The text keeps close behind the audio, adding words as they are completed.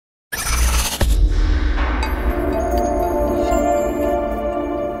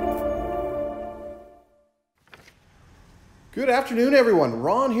Good afternoon, everyone.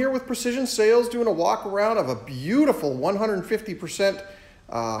 Ron here with Precision Sales, doing a walk around of a beautiful 150%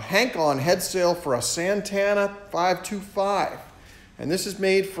 Hank-on head sail for a Santana 525. And this is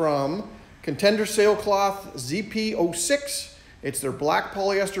made from Contender sailcloth ZP06. It's their black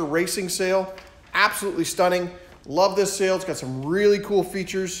polyester racing sail. Absolutely stunning. Love this sail. It's got some really cool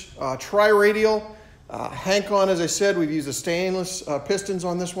features. Tri-radial, Hank-on, as I said. We've used the stainless pistons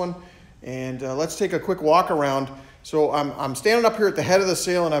on this one. And let's take a quick walk around. So I'm standing up here at the head of the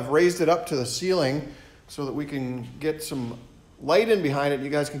sail, and I've raised it up to the ceiling so that we can get some light in behind it. You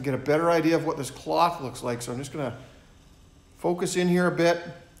guys can get a better idea of what this cloth looks like. So I'm just gonna focus in here a bit.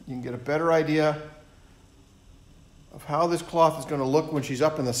 You can get a better idea of how this cloth is gonna look when she's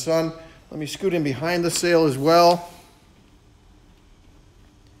up in the sun. Let me scoot in behind the sail as well.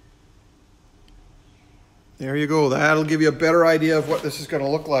 There you go. That'll give you a better idea of what this is gonna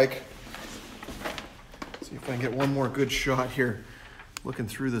look like. See if I can get one more good shot here, looking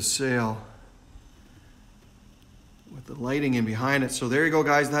through the sail with the lighting in behind it. So there you go,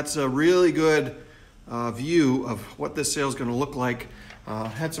 guys. That's a really good view of what this sail is going to look like.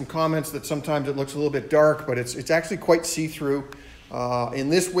 Had some comments that sometimes it looks a little bit dark, but it's actually quite see-through. In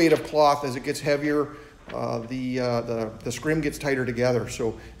this weight of cloth, as it gets heavier, the scrim gets tighter together,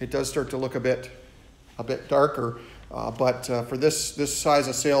 so it does start to look a bit darker. But for this size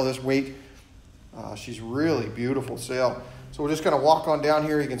of sail, this weight, she's really beautiful sail. So we're just going to walk on down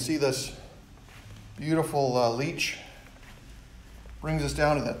here. You can see this beautiful leech. Brings us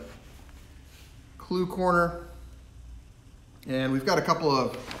down to the clew corner. And we've got a couple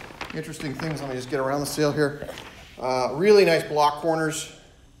of interesting things. Let me just get around the sail here. Really nice block corners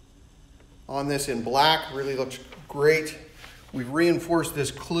on this in black. Really looks great. We've reinforced this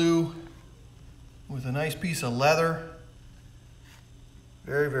clew with a nice piece of leather.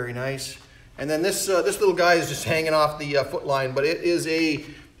 Very, very nice. And then this little guy is just hanging off the foot line, but it is a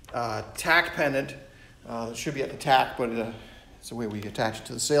tack pendant. It should be at the tack, but it's the way we attach it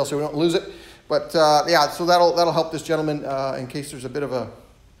to the sail so we don't lose it. But yeah, so that'll help this gentleman in case there's a bit of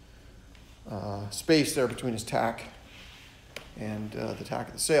a space there between his tack and the tack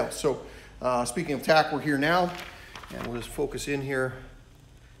of the sail. So speaking of tack, we're here now, and we'll just focus in here,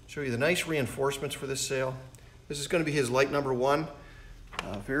 show you the nice reinforcements for this sail. This is going to be his light number 1.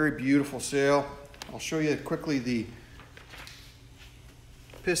 Very beautiful sail. I'll show you quickly the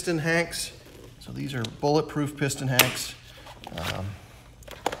piston hanks. So these are bulletproof piston hanks.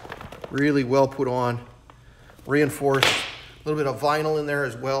 Really well put on, reinforced. A little bit of vinyl in there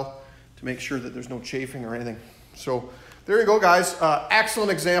as well to make sure that there's no chafing or anything. So there you go, guys. Excellent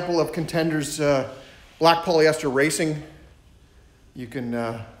example of Contender's black polyester racing. You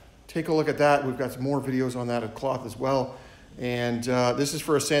can take a look at that. We've got some more videos on that of cloth as well. And this is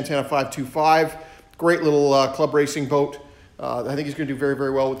for a Santana 525. Great little club racing boat. I think he's going to do very,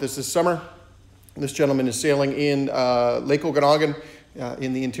 very well with this summer. This gentleman is sailing in Lake Okanagan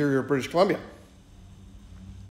in the interior of British Columbia.